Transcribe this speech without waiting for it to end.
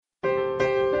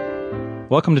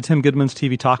Welcome to Tim Goodman's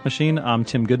TV Talk Machine. I'm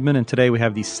Tim Goodman, and today we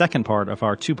have the second part of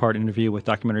our two-part interview with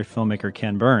documentary filmmaker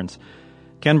Ken Burns.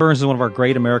 Ken Burns is one of our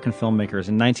great American filmmakers.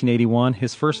 In 1981,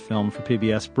 his first film for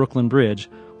PBS, Brooklyn Bridge,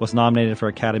 was nominated for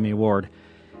an Academy Award.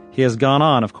 He has gone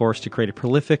on, of course, to create a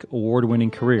prolific,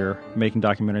 award-winning career making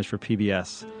documentaries for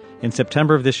PBS. In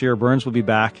September of this year, Burns will be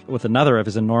back with another of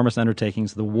his enormous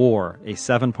undertakings, The War, a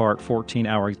 7-part,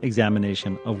 14-hour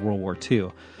examination of World War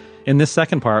II. In this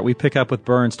second part, we pick up with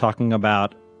Burns talking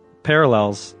about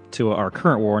parallels to our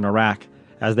current war in Iraq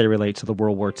as they relate to the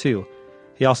World War II.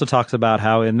 He also talks about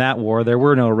how in that war there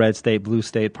were no red state, blue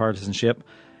state partisanship.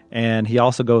 And he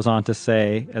also goes on to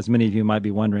say, as many of you might be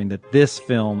wondering, that this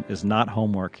film is not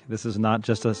homework. This is not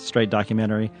just a straight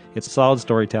documentary. It's solid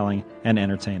storytelling and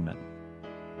entertainment.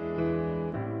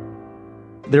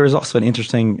 There is also an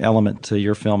interesting element to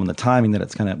your film and the timing that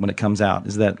it's kind of when it comes out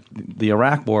is that the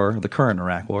Iraq War, the current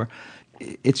Iraq War,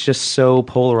 it's just so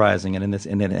polarizing, and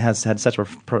it has had such a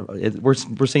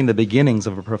we're seeing the beginnings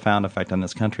of a profound effect on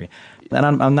this country. And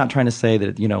I'm not trying to say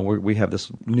that we have this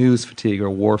news fatigue or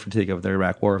war fatigue of the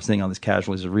Iraq War, of seeing all these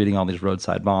casualties, of reading all these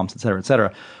roadside bombs, et cetera, et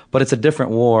cetera. But it's a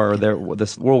different war.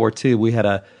 This World War II,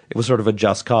 it was sort of a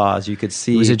just cause. You could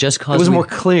see it was a just cause. It was more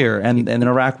clear, and in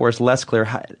Iraq War, it's less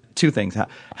clear. Two things: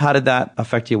 how did that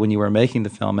affect you when you were making the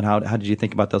film, and how did you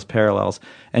think about those parallels?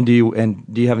 And do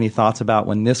you have any thoughts about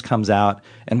when this comes out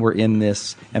and we're in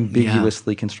this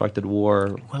ambiguously constructed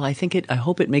war? Well, I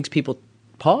hope it makes people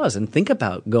pause and think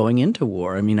about going into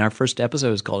war. I mean, our first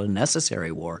episode is called A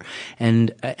Necessary War.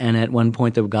 And at one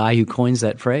point, the guy who coins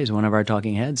that phrase, one of our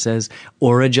talking heads, says,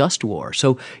 or a just war.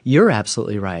 So you're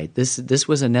absolutely right. This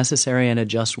was a necessary and a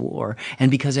just war.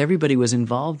 And because everybody was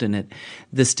involved in it,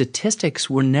 the statistics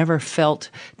were never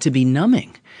felt to be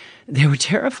numbing. They were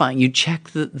terrifying. You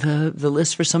check the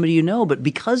list for somebody you know, but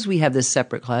because we have this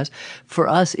separate class, for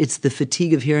us, it's the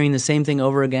fatigue of hearing the same thing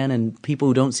over again and people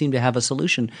who don't seem to have a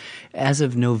solution. As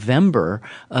of November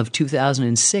of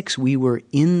 2006, we were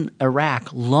in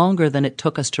Iraq longer than it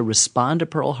took us to respond to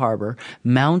Pearl Harbor,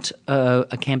 mount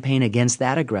a campaign against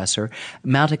that aggressor,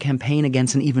 mount a campaign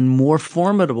against an even more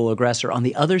formidable aggressor on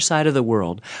the other side of the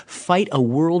world, fight a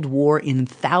world war in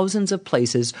thousands of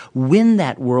places, win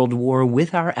that world war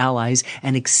with our allies,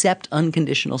 and accept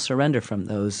unconditional surrender from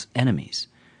those enemies.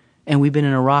 And we've been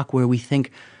in Iraq where we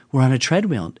think we're on a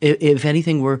treadmill. If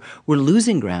anything, we're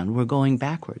losing ground. We're going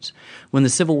backwards. When the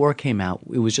Civil War came out,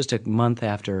 it was just a month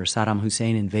after Saddam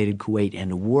Hussein invaded Kuwait,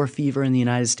 and war fever in the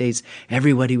United States.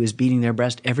 Everybody was beating their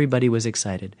breast. Everybody was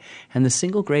excited. And the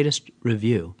single greatest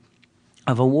review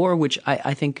of a war, which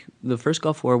I think the first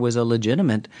Gulf War was a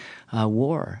legitimate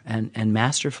war and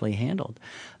masterfully handled.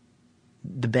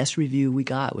 The best review we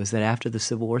got was that after the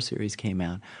Civil War series came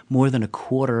out, more than a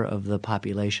quarter of the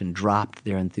population dropped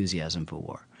their enthusiasm for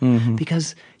war. Mm-hmm.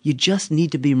 Because you just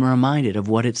need to be reminded of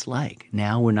what it's like.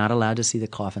 Now we're not allowed to see the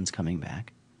coffins coming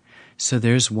back. So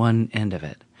there's one end of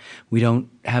it. We don't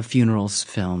have funerals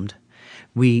filmed.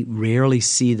 We rarely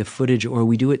see the footage, or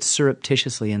we do it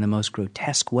surreptitiously in the most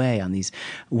grotesque way on these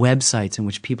websites in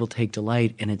which people take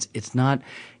delight. And it's not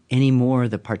anymore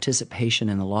the participation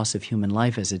in the loss of human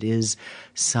life as it is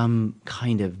some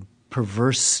kind of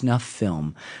perverse snuff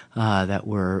film that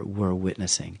we're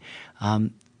witnessing.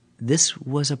 This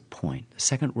was a point. The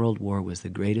Second World War was the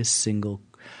greatest single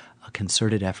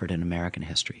concerted effort in American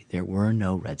history. There were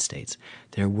no red states.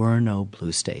 There were no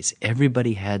blue states.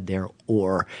 Everybody had their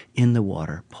oar in the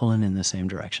water, pulling in the same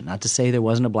direction. Not to say there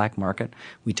wasn't a black market.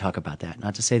 We talk about that.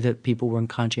 Not to say that people weren't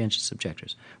conscientious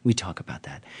objectors. We talk about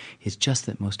that. It's just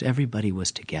that most everybody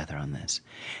was together on this.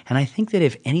 And I think that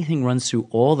if anything runs through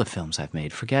all the films I've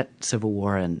made, forget Civil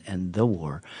War and The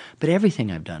War, but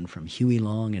everything I've done from Huey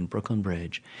Long and Brooklyn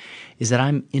Bridge, is that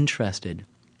I'm interested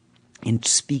in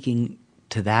speaking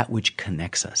to that which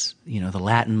connects us. The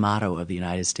Latin motto of the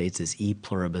United States is E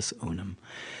pluribus unum.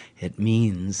 It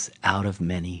means out of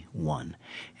many, one.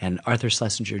 And Arthur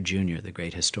Schlesinger Jr., the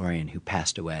great historian who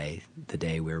passed away the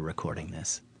day we're recording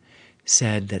this,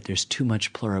 said that there's too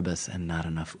much pluribus and not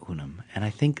enough unum. And I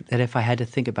think that if I had to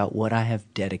think about what I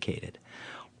have dedicated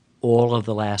all of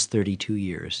the last 32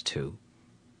 years to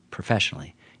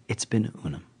professionally, it's been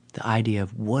unum. The idea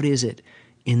of what is it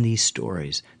in these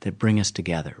stories that bring us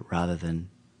together rather than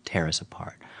tear us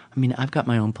apart. I mean, I've got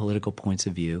my own political points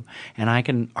of view, and I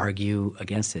can argue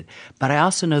against it. But I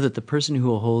also know that the person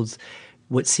who holds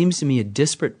what seems to me a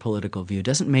disparate political view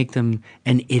doesn't make them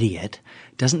an idiot,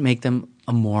 doesn't make them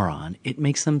a moron. It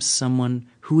makes them someone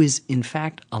who is, in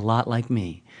fact, a lot like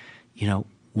me.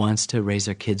 Wants to raise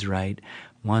their kids right,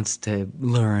 wants to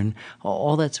learn,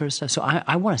 all that sort of stuff. So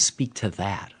I want to speak to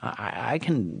that. I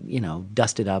can,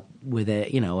 dust it up with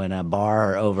in a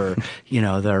bar over,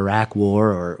 the Iraq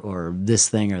War or this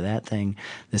thing or that thing,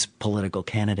 this political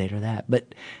candidate or that.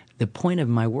 But the point of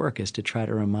my work is to try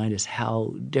to remind us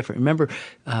how different. Remember,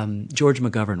 George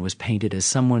McGovern was painted as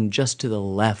someone just to the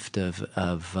left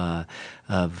of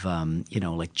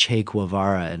like Che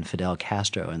Guevara and Fidel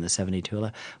Castro in the 72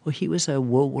 Well, he was a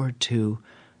World War II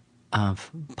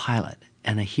pilot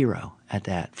and a hero at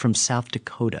that from South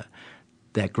Dakota,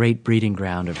 that great breeding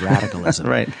ground of radicalism.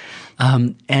 Right.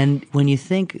 And when you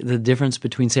think the difference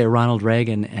between, say, a Ronald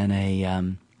Reagan and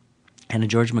a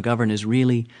George McGovern is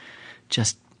really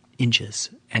just inches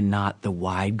and not the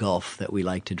wide gulf that we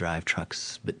like to drive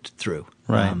trucks through.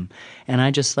 Right. And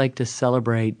I just like to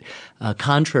celebrate,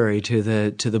 contrary to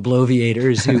the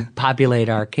bloviators who populate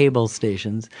our cable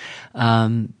stations,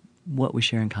 what we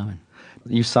share in common.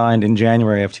 You signed in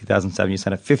January of 2007. You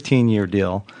signed a 15-year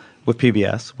deal with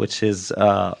PBS, which is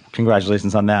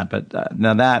congratulations on that. But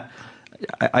now that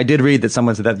I did read that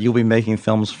someone said that you'll be making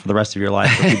films for the rest of your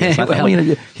life. I thought,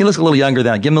 he looks a little younger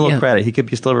than. Give him a little credit. He could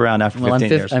be still around after 15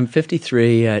 years. I'm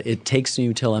 53. It takes me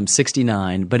until I'm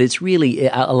 69. But it's really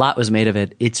a lot was made of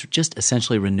it. It's just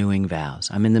essentially renewing vows.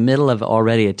 I'm in the middle of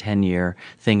already a 10-year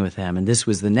thing with them, and this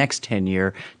was the next 10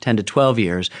 to 12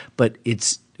 years. But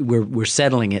we're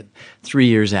settling it 3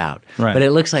 years out. Right. But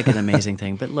it looks like an amazing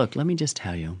thing. But look, let me just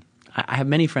tell you, I have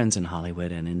many friends in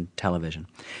Hollywood and in television.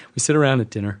 We sit around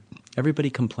at dinner. Everybody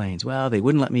complains. Well, they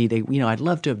wouldn't let me. I'd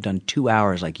love to have done 2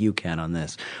 hours like you can on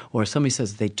this. Or somebody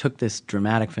says they took this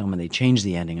dramatic film and they changed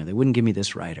the ending, or they wouldn't give me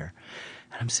this writer.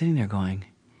 And I'm sitting there going,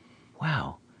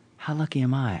 wow, how lucky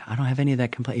am I? I don't have any of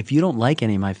that complaint. If you don't like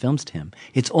any of my films, Tim,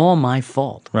 it's all my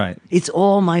fault. Right. It's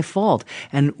all my fault.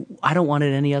 And I don't want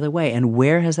it any other way. And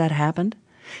where has that happened?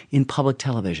 In public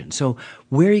television. So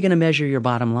where are you going to measure your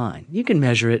bottom line? You can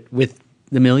measure it with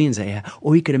the millions they have,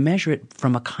 or you could measure it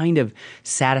from a kind of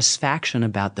satisfaction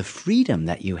about the freedom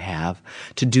that you have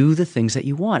to do the things that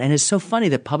you want. And it's so funny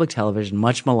that public television,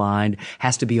 much maligned,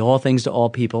 has to be all things to all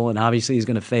people, and obviously is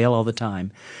going to fail all the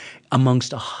time.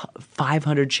 Amongst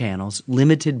 500 channels,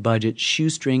 limited budget,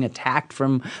 shoestring, attacked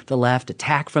from the left,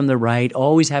 attacked from the right,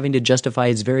 always having to justify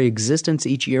its very existence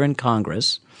each year in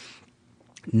Congress,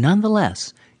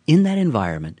 nonetheless, in that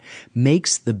environment,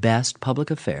 makes the best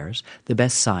public affairs, the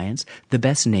best science, the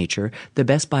best nature, the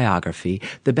best biography,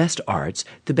 the best arts,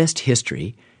 the best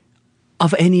history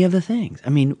of any of the things.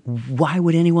 I mean, why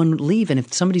would anyone leave? And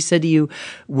if somebody said to you,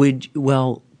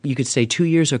 you could stay 2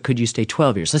 years or could you stay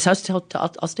 12 years?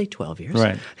 I'll stay 12 years.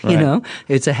 Right.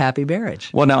 It's a happy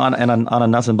marriage. Well, now, on a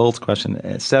nuts and bolts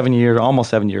question, 7 years, almost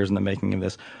 7 years in the making of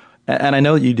this. And I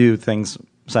know that you do things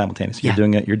simultaneously. Yeah.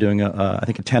 You're doing I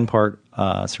think a 10-part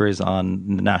series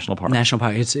on the national park. National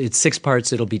park. It's 6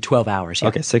 parts. It'll be 12 hours. Yeah.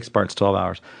 Okay, 6 parts, 12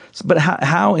 hours. So, but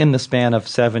how in the span of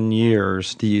 7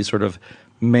 years do you sort of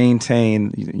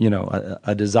maintain,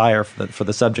 a desire for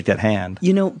the subject at hand?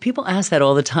 People ask that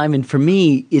all the time, and for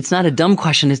me, it's not a dumb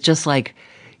question. It's just like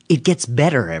it gets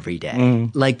better every day.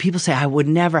 Mm. Like people say, I would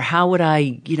never. How would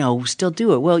I, still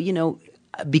do it? Well,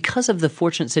 because of the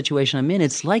fortunate situation I'm in,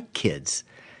 it's like kids.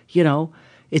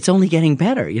 It's only getting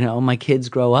better. My kids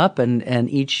grow up, and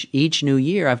each new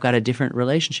year I've got a different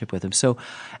relationship with them. So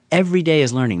every day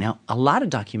is learning. Now, a lot of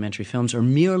documentary films are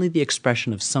merely the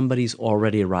expression of somebody's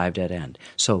already arrived at end.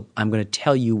 So I'm going to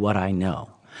tell you what I know.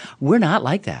 We're not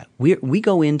like that. We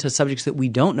go into subjects that we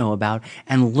don't know about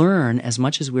and learn as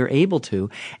much as we're able to,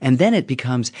 and then it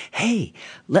becomes, hey,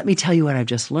 let me tell you what I've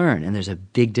just learned. And there's a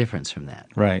big difference from that.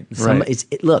 Right.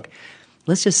 Look.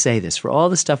 Let's just say this. For all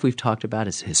the stuff we've talked about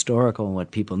is historical and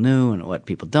what people knew and what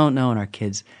people don't know and our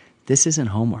kids, this isn't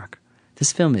homework.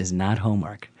 This film is not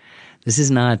homework. This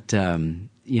is not,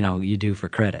 you do for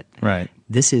credit. Right.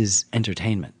 This is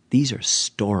entertainment. These are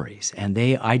stories. And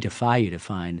I defy you to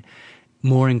find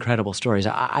more incredible stories.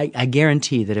 I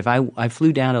guarantee that if I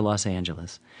flew down to Los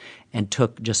Angeles and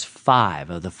took just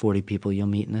 5 of the 40 people you'll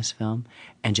meet in this film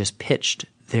and just pitched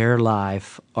their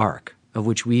life arc, of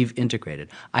which we've integrated,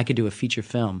 I could do a feature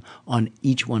film on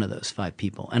each one of those 5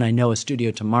 people. And I know a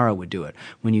studio tomorrow would do it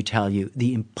when you tell you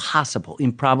the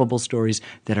improbable stories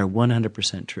that are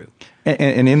 100% true.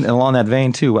 And along that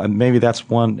vein, too, maybe that's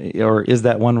one, or is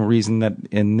that one reason that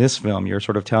in this film you're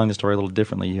sort of telling the story a little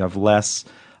differently? You have less,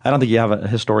 I don't think you have a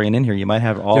historian in here. You might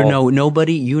have all.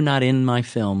 Nobody, you're not in my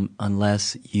film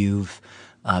unless you've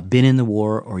been in the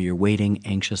war, or you're waiting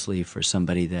anxiously for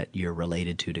somebody that you're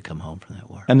related to come home from that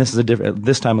war. And this is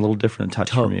this time a little different touch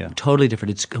from you. Totally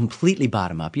different. It's completely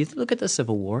bottom up. You look at the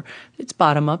Civil War; it's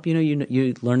bottom up.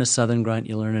 You learn a Southern grunt,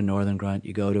 you learn a Northern grunt.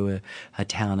 You go to a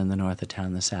town in the North, a town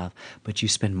in the South, but you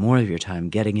spend more of your time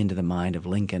getting into the mind of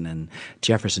Lincoln and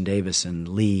Jefferson Davis and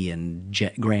Lee and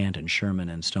Grant and Sherman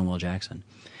and Stonewall Jackson.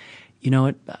 You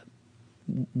know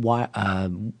what?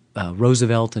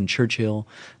 Roosevelt and Churchill,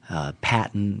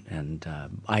 Patton and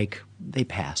Ike, they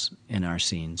pass in our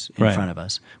scenes in front of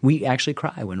us. We actually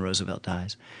cry when Roosevelt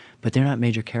dies, but they're not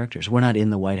major characters. We're not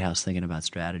in the White House thinking about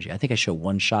strategy. I think I show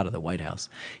one shot of the White House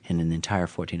in an entire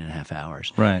 14 and a half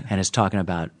hours. Right. And it's talking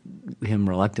about him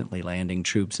reluctantly landing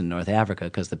troops in North Africa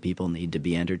because the people need to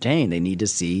be entertained. They need to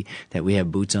see that we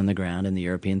have boots on the ground in the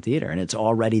European theater. And it's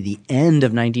already the end of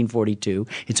 1942.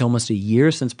 It's almost a year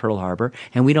since Pearl Harbor,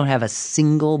 and we don't have a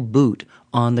single boot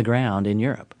on the ground in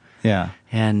Europe. Yeah.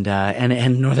 And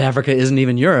North Africa isn't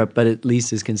even Europe, but at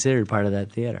least is considered part of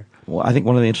that theater. Well, I think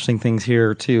one of the interesting things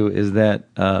here too is that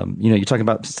you're talking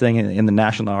about staying in the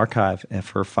National Archive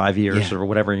for 5 years or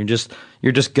whatever, and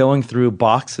you're just going through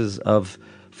boxes of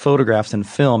photographs and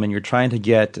film, and you're trying to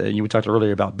get. We talked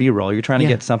earlier about B-roll. You're trying to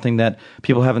get something that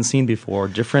people haven't seen before,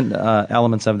 different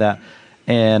elements of that.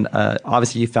 And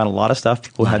obviously, you found a lot of stuff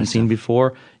people hadn't seen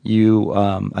before.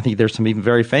 I think there's some even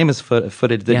very famous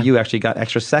footage that you actually got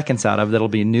extra seconds out of that'll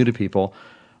be new to people.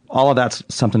 All of that's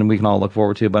something we can all look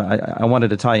forward to. But I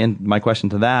wanted to tie in my question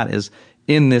to that is,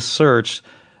 in this search,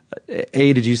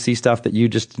 A, did you see stuff that you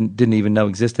just didn't even know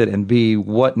existed? And B,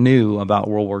 what new about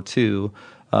World War II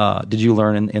did you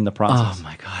learn in the process? Oh,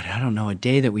 my God. I don't know a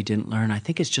day that we didn't learn. I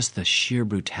think it's just the sheer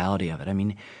brutality of it. I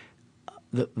mean,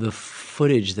 the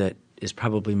footage that is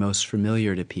probably most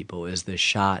familiar to people is the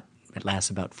shot. It lasts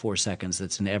about 4 seconds.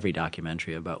 That's in every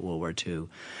documentary about World War II.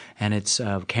 And it's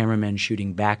cameramen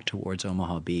shooting back towards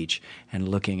Omaha Beach and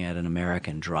looking at an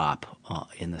American drop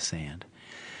in the sand.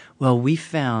 Well, we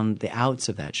found the outs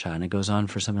of that shot, and it goes on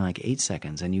for something like 8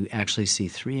 seconds, and you actually see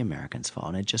 3 Americans fall,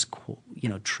 and it just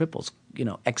triples,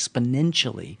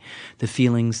 exponentially the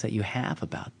feelings that you have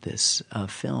about this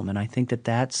film. And I think that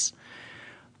that's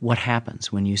what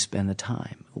happens when you spend the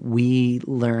time. We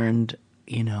learned,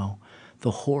 the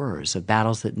horrors of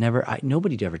battles that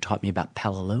nobody ever taught me about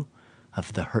Peleliu,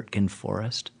 of the Hurtgen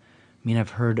Forest. I mean, I've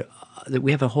heard that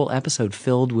we have a whole episode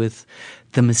filled with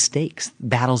the mistakes,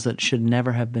 battles that should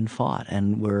never have been fought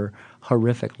and were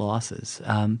horrific losses.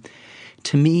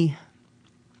 To me,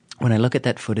 when I look at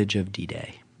that footage of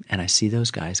D-Day and I see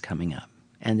those guys coming up,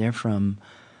 and they're from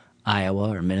Iowa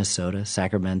or Minnesota,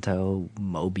 Sacramento,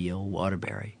 Mobile,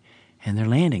 Waterbury, and they're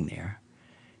landing there.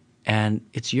 And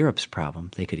it's Europe's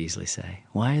problem, they could easily say.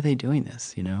 Why are they doing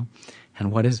this,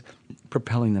 And what is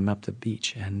propelling them up the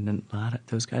beach? And a lot of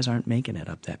those guys aren't making it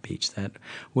up that beach. That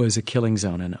was a killing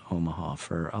zone in Omaha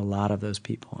for a lot of those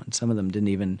people. And some of them didn't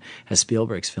even, as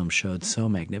Spielberg's film showed so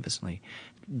magnificently,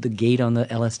 the gate on the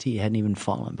LST hadn't even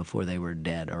fallen before they were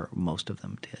dead, or most of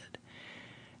them did.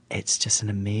 It's just an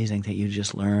amazing thing. You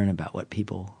just learn about what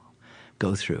people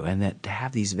go through. And that to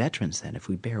have these veterans then, if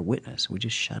we bear witness, we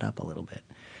just shut up a little bit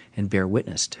and bear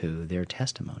witness to their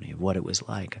testimony of what it was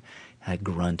like. A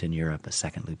grunt in Europe, a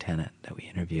second lieutenant that we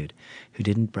interviewed, who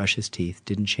didn't brush his teeth,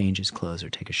 didn't change his clothes or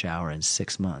take a shower in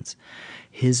 6 months.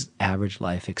 His average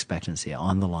life expectancy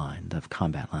on the line, the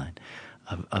combat line,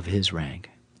 of his rank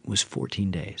was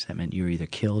 14 days. That meant you were either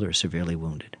killed or severely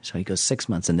wounded. So he goes 6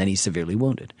 months, and then he's severely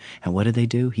wounded. And what did they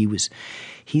do?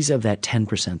 He's of that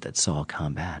 10% that saw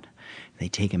combat. They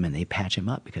take him and they patch him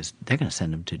up because they're going to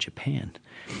send him to Japan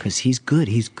because he's good.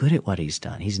 He's good at what he's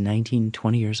done. He's 19,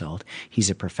 20 years old.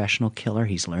 He's a professional killer.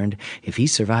 He's learned if he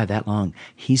survived that long,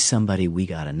 he's somebody we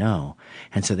got to know.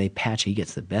 And so he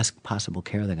gets the best possible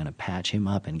care. They're going to patch him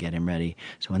up and get him ready.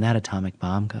 So when that atomic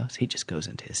bomb goes, he just goes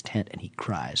into his tent and he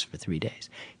cries for 3 days.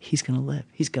 He's going to live.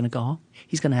 He's going to go home.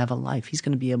 He's going to have a life. He's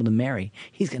going to be able to marry.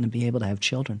 He's going to be able to have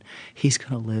children. He's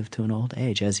going to live to an old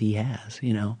age as he has,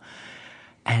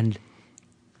 And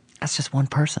that's just one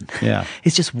person. Yeah.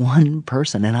 It's just one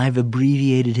person. And I've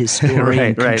abbreviated his story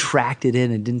and contracted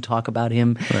it and didn't talk about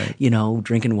him,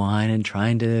 drinking wine and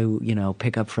trying to,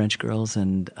 pick up French girls.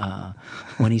 And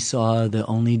when he saw the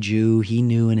only Jew he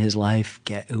knew in his life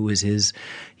who was his,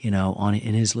 in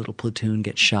his little platoon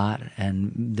get shot,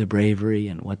 and the bravery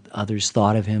and what others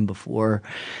thought of him before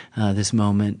this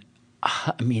moment.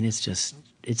 I mean, it's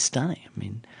it's stunning. I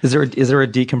mean, is there a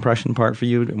decompression part for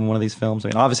you in one of these films? I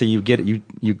mean, obviously you get it.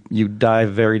 You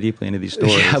dive very deeply into these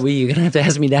stories. Yeah, you're going to have to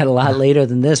ask me that a lot later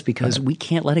than this because we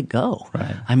can't let it go.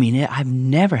 Right. I mean, I've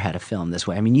never had a film this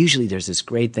way. I mean, usually there's this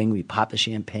great thing. We pop the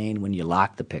champagne when you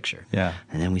lock the picture. Yeah.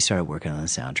 And then we started working on the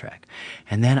soundtrack.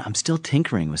 And then I'm still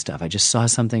tinkering with stuff. I just saw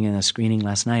something in a screening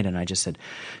last night, and I just said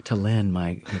to Lynn,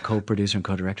 my co-producer and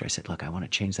co-director, I said, look, I want to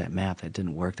change that map. That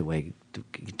didn't work the way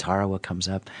Tarawa comes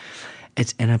up.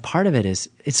 And a part of it is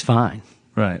it's fine.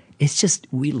 Right. It's just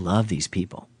we love these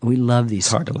people. We love these.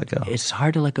 It's hard to let go. It's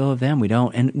hard to let go of them. We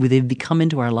don't, and they've become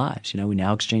into our lives. We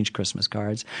now exchange Christmas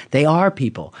cards. They are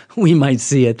people we might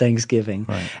see at Thanksgiving,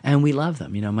 right. And we love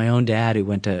them. My own dad, who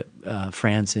went to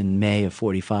France in May of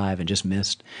 '45 and just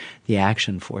missed the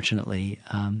action, fortunately,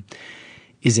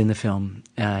 is in the film.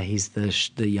 He's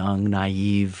the young,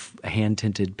 naive,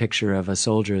 hand-tinted picture of a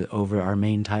soldier over our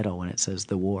main title when it says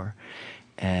 "The War"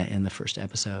 in the first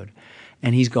episode.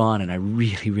 And he's gone, and I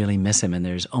really, really miss him. And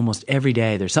there's almost every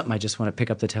day there's something I just want to pick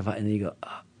up the telephone, and then you go,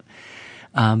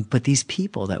 oh. But these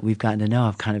people that we've gotten to know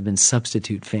have kind of been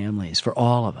substitute families for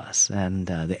all of us. And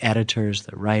the editors,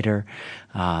 the writer,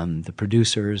 the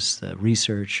producers, the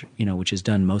research, which is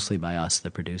done mostly by us,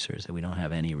 the producers. That we don't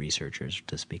have any researchers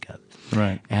to speak of.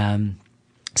 Right.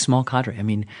 Small cadre. I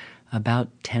mean, about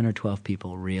 10 or 12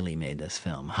 people really made this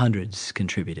film. Hundreds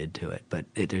contributed to it, but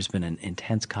there's been an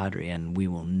intense cadre, and we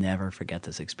will never forget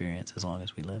this experience as long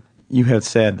as we live. You have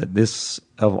said that this,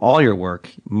 of all your work,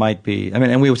 might be, I mean,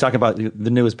 and we were talking about the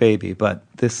newest baby, but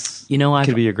this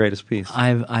could be your greatest piece.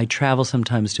 I travel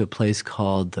sometimes to a place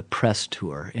called the Press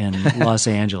Tour in Los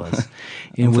Angeles,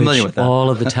 in which all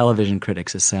of the television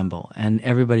critics assemble, and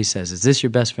everybody says, is this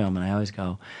your best film? And I always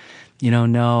go,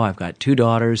 no, I've got 2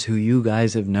 daughters who you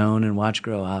guys have known and watched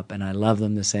grow up, and I love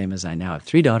them the same as I now have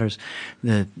 3 daughters,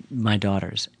 my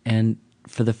daughters. And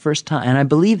for the first time, and I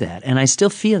believe that, and I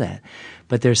still feel that,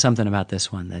 but there's something about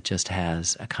this one that just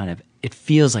has a kind of, it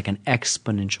feels like an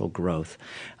exponential growth,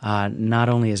 not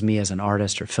only as me as an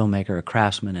artist or filmmaker or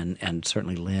craftsman, and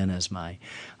certainly Lynn as my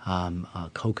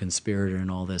co-conspirator in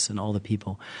all this and all the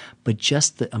people, but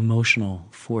just the emotional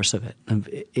force of it.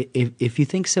 If you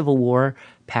think Civil War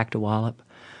packed a wallop,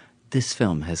 this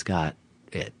film has got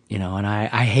it, and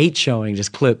I hate showing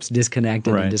just clips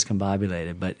disconnected and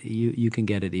discombobulated, but you can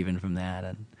get it even from that.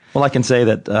 And well, I can say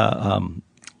that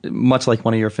much like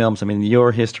one of your films, I mean,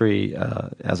 your history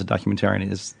as a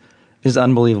documentarian is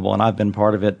unbelievable, and I've been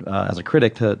part of it as a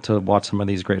critic to watch some of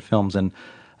these great films, and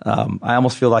I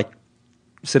almost feel like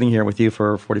sitting here with you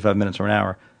for 45 minutes or an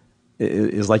hour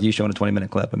is like you showing a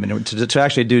 20-minute clip. I mean, to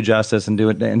actually do justice and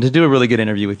to do a really good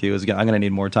interview with you I'm going to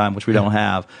need more time, which we don't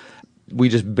have. We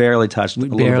just barely touched. We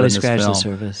barely scratched the film.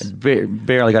 surface.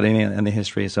 Barely got any in the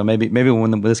history. So maybe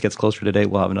when this gets closer to date,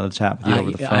 we'll have another chat with you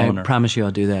over the phone. I promise you,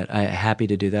 I'll do that. I'm happy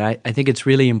to do that. I think it's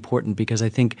really important because I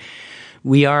think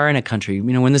we are in a country.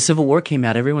 When the Civil War came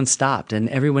out, everyone stopped, and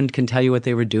everyone can tell you what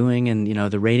they were doing, and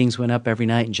the ratings went up every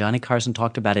night. And Johnny Carson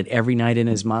talked about it every night in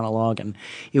his monologue, and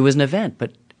it was an event.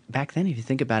 But back then, if you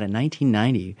think about it,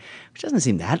 1990, which doesn't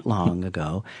seem that long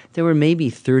ago, there were maybe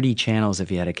 30 channels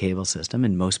if you had a cable system,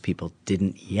 and most people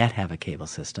didn't yet have a cable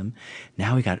system.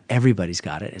 Now everybody's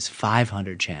got it. It's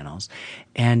 500 channels.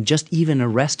 And just even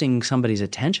arresting somebody's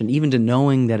attention, even to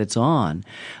knowing that it's on,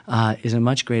 is a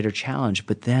much greater challenge.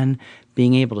 But then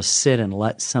being able to sit and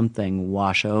let something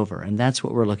wash over, and that's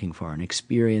what we're looking for, an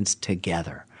experience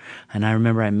together. And I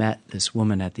remember I met this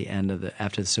woman at the end of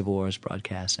after the Civil War was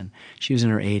broadcast, and she was in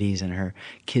her 80s, and her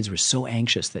kids were so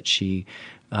anxious that she,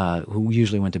 who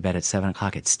usually went to bed at 7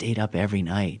 o'clock, had stayed up every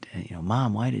night. And,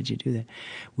 Mom, why did you do that?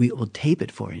 We'll tape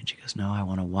it for you. And she goes, no, I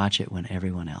want to watch it when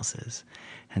everyone else is.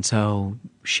 And so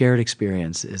shared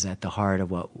experience is at the heart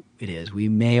of what it is. We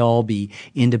may all be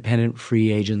independent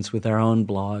free agents with our own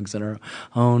blogs and our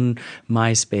own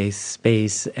MySpace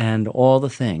space and all the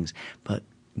things, but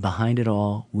behind it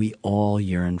all, we all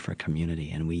yearn for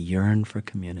community, and we yearn for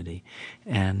community.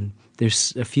 And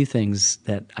there's a few things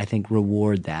that I think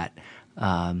reward that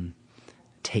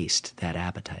taste, that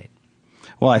appetite.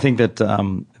 Well, I think that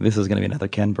this is going to be another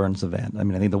Ken Burns event. I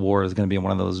mean, I think The War is going to be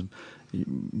one of those.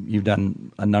 You've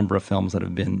done a number of films that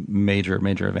have been major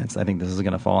events. I think this is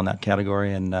going to fall in that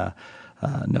category, and no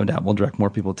doubt we'll direct more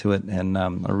people to it. And I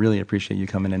really appreciate you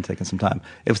coming in and taking some time.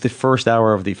 It was the first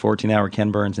hour of the 14-hour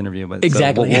Ken Burns interview, but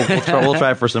exactly. So we'll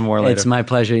try for some more later. It's my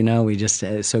pleasure. We just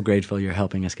so grateful you're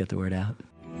helping us get the word out.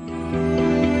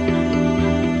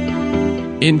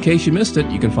 In case you missed it,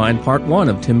 you can find part 1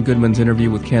 of Tim Goodman's interview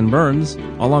with Ken Burns,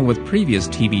 along with previous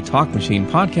TV Talk Machine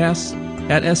podcasts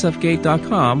at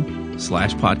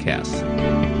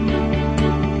sfgate.com/podcasts.